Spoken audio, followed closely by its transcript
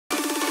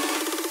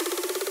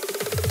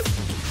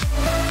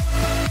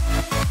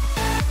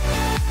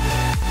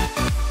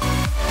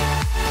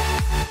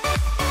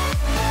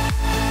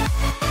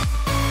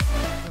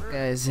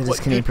guys, it is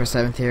Canadian Pro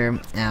 7th here.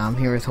 I'm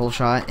here with Whole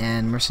Shot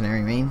and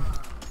Mercenary Main.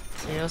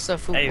 Hey, what's up,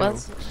 food?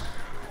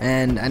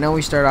 And I know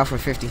we start off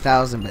with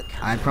 50,000, but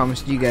I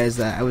promised you guys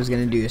that I was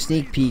going to do a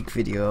sneak peek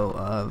video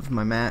of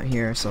my map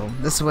here, so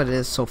this is what it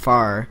is so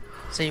far.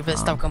 So you better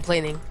stop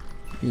complaining.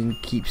 You can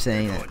keep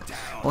saying that.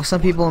 Well,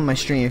 some people in my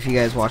stream, if you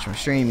guys watch my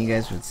stream, you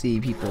guys would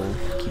see people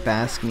keep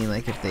asking me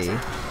like if they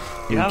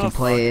can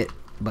play it,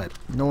 but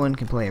no one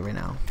can play it right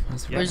now.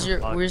 Where's your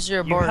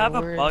board? You have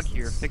a bug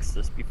here. Fix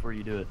this before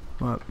you do it.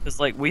 What? Because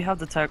like we have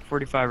the TAC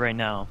 45 right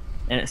now,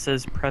 and it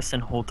says press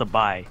and hold to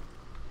buy.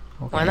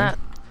 Okay. Why not?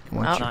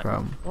 What's your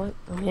problem? What?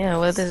 Yeah.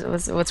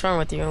 What's wrong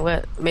with you?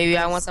 What? Maybe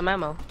I want some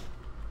ammo.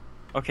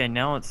 Okay,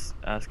 now it's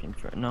asking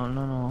for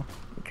no.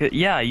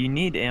 Yeah, you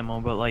need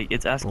ammo, but like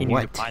it's asking you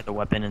to buy the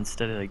weapon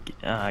instead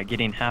of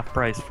getting half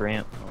price for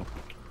ammo.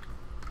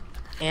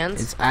 And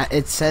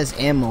it says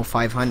ammo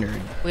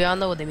 500. We all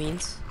know what it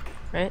means,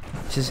 right?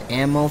 It's just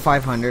ammo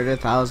 500,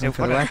 1,000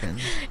 for the weapon.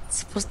 It's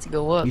supposed to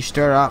go up. You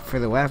start off for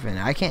the weapon.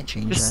 I can't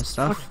change that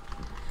stuff.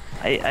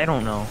 I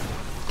don't know.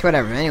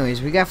 Whatever.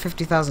 Anyways, we got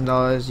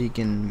 $50,000. You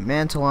can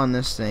mantle on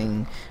this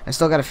thing. I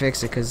still gotta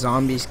fix it because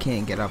zombies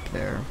can't get up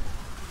there.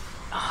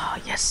 Oh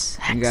yes.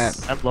 You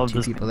got I love two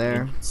this people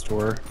there.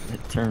 Store.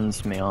 It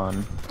turns me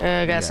on.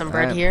 I got some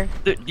bread here.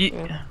 Oh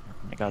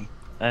my god.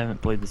 I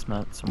haven't played this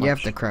map so much. You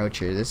have to crouch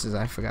here.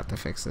 I forgot to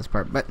fix this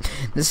part, but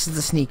this is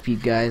the sneak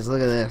peek, guys. Look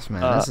at this,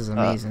 man. This is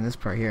amazing. This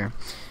part here.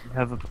 You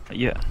have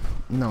yeah.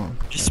 No.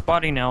 Just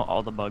spotting out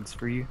all the bugs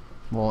for you.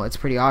 Well, it's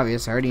pretty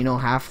obvious. I already know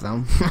half of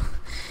them.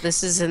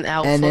 This is an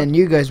outfit. And then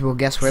you guys will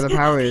guess where the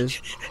power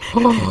is.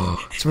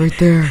 Oh, it's right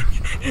there.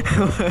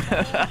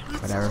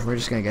 Whatever. We're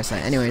just gonna guess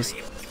that. Anyways.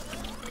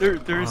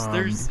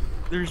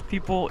 There's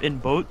people in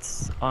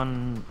boats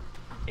on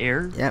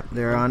air. Yep,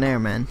 they're on air,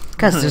 man.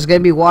 Cause there's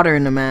gonna be water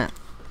in the map.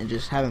 I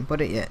just haven't put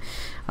it yet.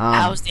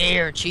 How's the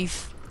air,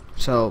 Chief?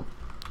 So.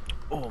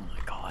 Oh my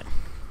god.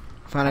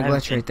 Found a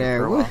glitch right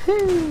there. Woohoo!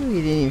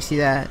 You didn't even see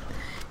that.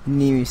 You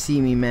didn't even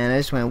see me, man. I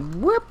just went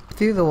whoop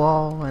through the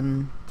wall,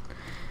 and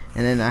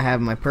then I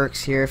have my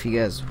perks here if you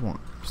guys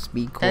want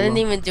speed cola. I didn't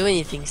even do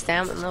anything.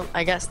 Stamina.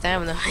 I got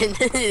stamina. I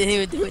didn't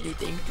even do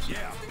anything.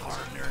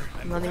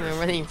 I'm not even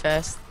running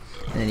fast.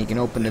 And then you can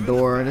open the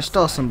door. There's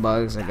still some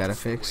bugs I gotta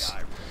fix.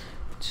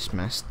 Just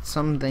messed.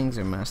 Some things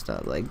are messed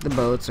up. Like the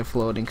boats are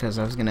floating because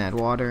I was gonna add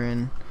water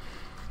and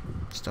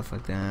stuff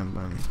like that.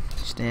 But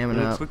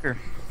stamina up. Quicker.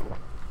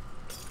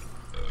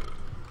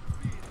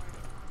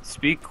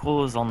 Speed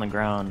cool is on the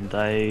ground.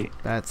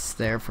 That's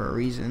there for a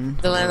reason.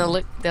 Delano,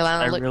 look.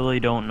 I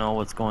really don't know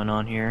what's going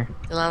on here.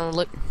 Delano,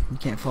 look. You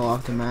can't fall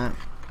off the map.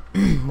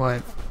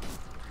 What?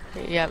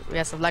 Yeah, we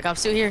got some Black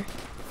Ops 2 here.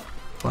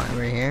 What,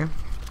 right here?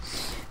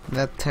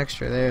 That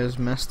texture there is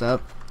messed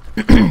up.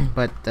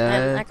 But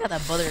Man, I got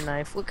a butter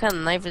knife. What kind of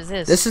knife is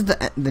this? This is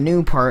the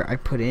new part I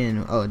put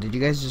in. Oh, did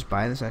you guys just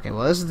buy this? Okay,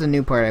 well this is the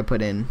new part I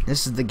put in.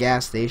 This is the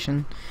gas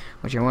station,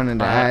 which I wanted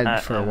to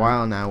add for a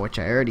while now, which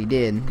I already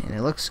did, and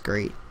it looks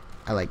great.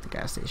 I like the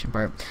gas station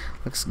part.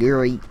 Looks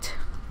great.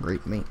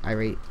 Great, mate. I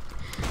rate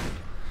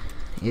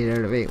 8 out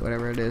of 8,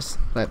 whatever it is.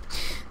 But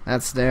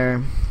that's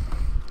there.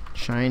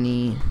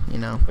 Shiny, you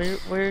know.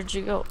 Where'd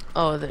you go?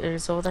 Oh,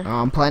 it's over there.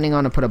 I'm planning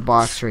on to put a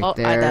box right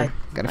there. I died.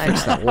 Gotta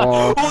fix that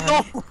wall.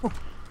 Oh no!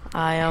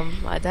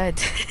 I died.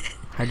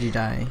 How'd you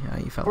die?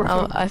 You fell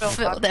off. I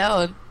fell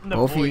down.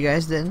 Both of you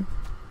guys did?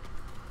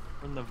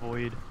 From the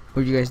void.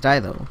 Where'd you guys die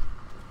though?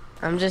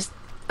 I'm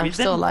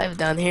still alive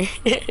down here.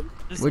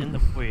 Just in the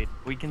void.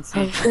 We can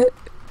see.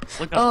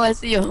 Look up. Oh, I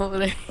see you over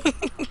there.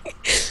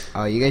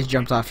 Oh, you guys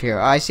jumped off here.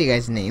 Oh, I see you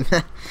guys' name.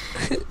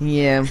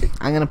 Yeah,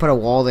 I'm gonna put a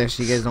wall there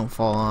so you guys don't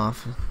fall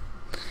off.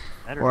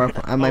 Or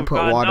I might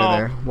put water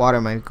there. Water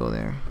might go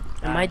there.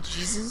 Am I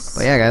Jesus?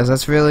 But yeah, guys,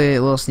 that's really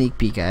a little sneak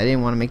peek. I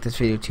didn't want to make this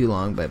video too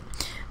long, but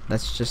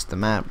that's just the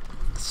map.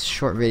 It's a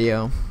short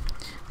video.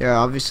 There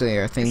obviously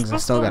are things I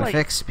still gotta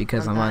fix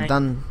because I'm not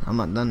done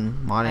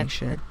modding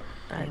shit.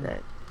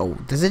 Oh,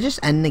 does it just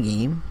end the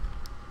game?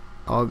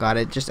 Oh god,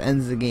 it just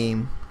ends the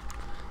game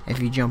if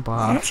you jump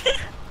off.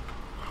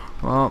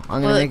 Well,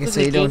 I'm gonna make it so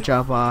you don't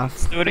jump off.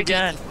 Let's do it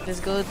again.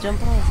 Just go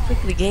jump off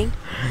quickly, gang.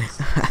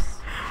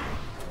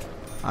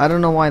 I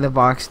don't know why the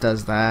box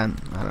does that.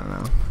 I don't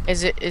know.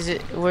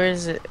 Where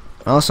is it?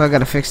 Also, I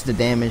gotta fix the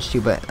damage too,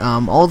 but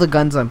all the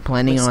guns I'm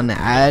planning on to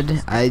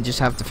add, I just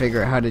have to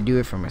figure out how to do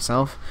it for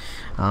myself.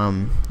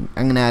 I'm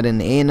gonna add in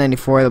the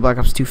AN-94, the Black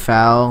Ops 2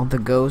 FAL, the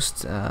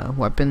Ghost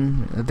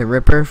weapon, the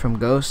Ripper from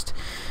Ghost.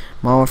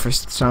 Model for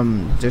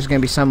some. There's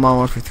gonna be some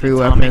model for 3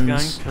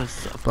 weapons.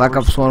 Black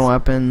Ops 1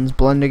 weapons.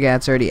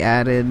 Blundergat's already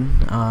added.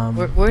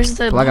 Where's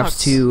the Black box?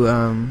 Ops 2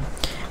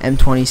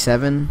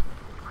 M27.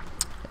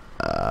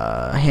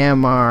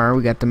 Hammer.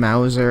 We got the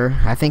Mauser.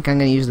 I think I'm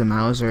gonna use the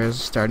Mauser as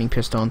a starting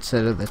pistol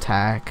instead of the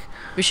TAC.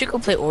 We should go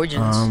play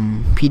Origins.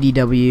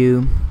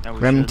 PDW.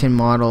 Remington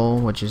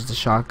model, which is the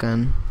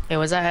shotgun. Hey,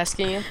 was I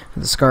asking you?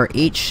 The Scar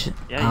H.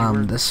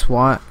 The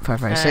SWAT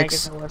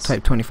 5.56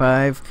 Type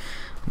 25.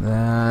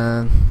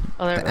 The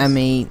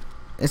M8.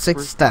 It's like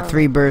that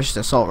 3-burst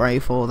assault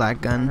rifle,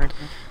 that gun.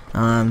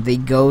 The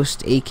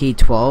Ghost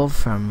AK-12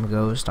 from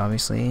Ghost,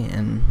 obviously,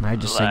 and I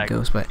just said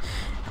Ghost, but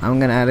I'm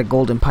gonna add a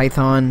Golden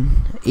Python,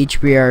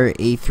 HBR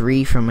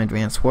A3 from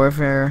Advanced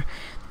Warfare,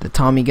 the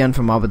Tommy gun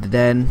from Mob of the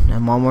Dead, a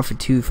Modern Warfare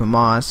 2 from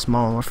Moss,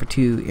 Modern Warfare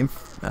 2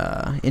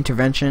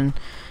 Intervention,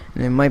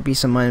 and there might be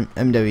some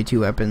MW2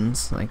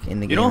 weapons like in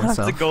the game itself. You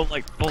don't have to go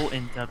like full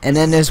in depth. And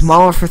then there's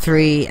Modern Warfare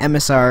 3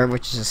 MSR,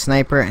 which is a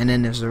sniper, and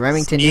then there's the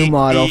Remington new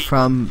model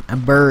from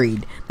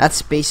Buried.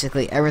 That's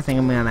basically everything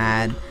I'm gonna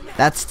add.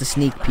 That's the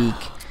sneak peek.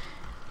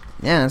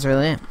 Yeah, that's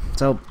really it.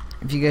 So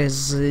if you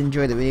guys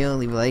enjoyed the video,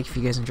 leave a like. If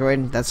you guys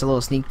enjoyed, that's a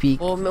little sneak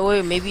peek. Well,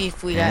 maybe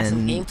if we got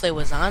some gameplay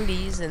with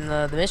zombies in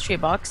the mystery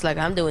box, like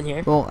I'm doing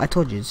here. Well, I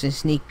told you, it's a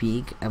sneak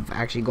peek of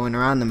actually going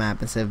around the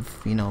map instead of,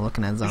 you know,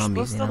 looking at zombies.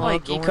 You're supposed to,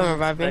 like, go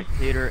in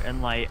spectator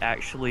and like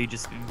actually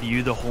just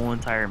view the whole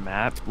entire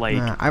map. Like,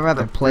 I'd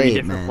rather play it,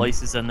 different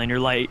places, and then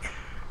you're like,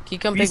 can you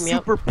come pick me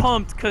up? Super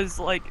pumped because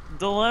like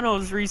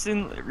Delano's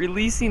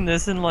releasing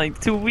this in like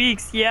 2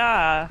 weeks.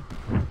 Yeah.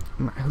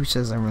 Who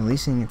says I'm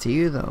releasing it to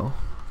you though?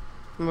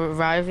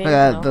 Arriving. Look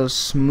at those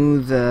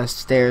smooth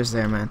stairs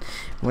there, man.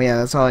 Well, yeah,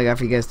 that's all I got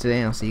for you guys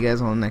today. I'll see you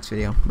guys on the next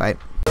video. Bye.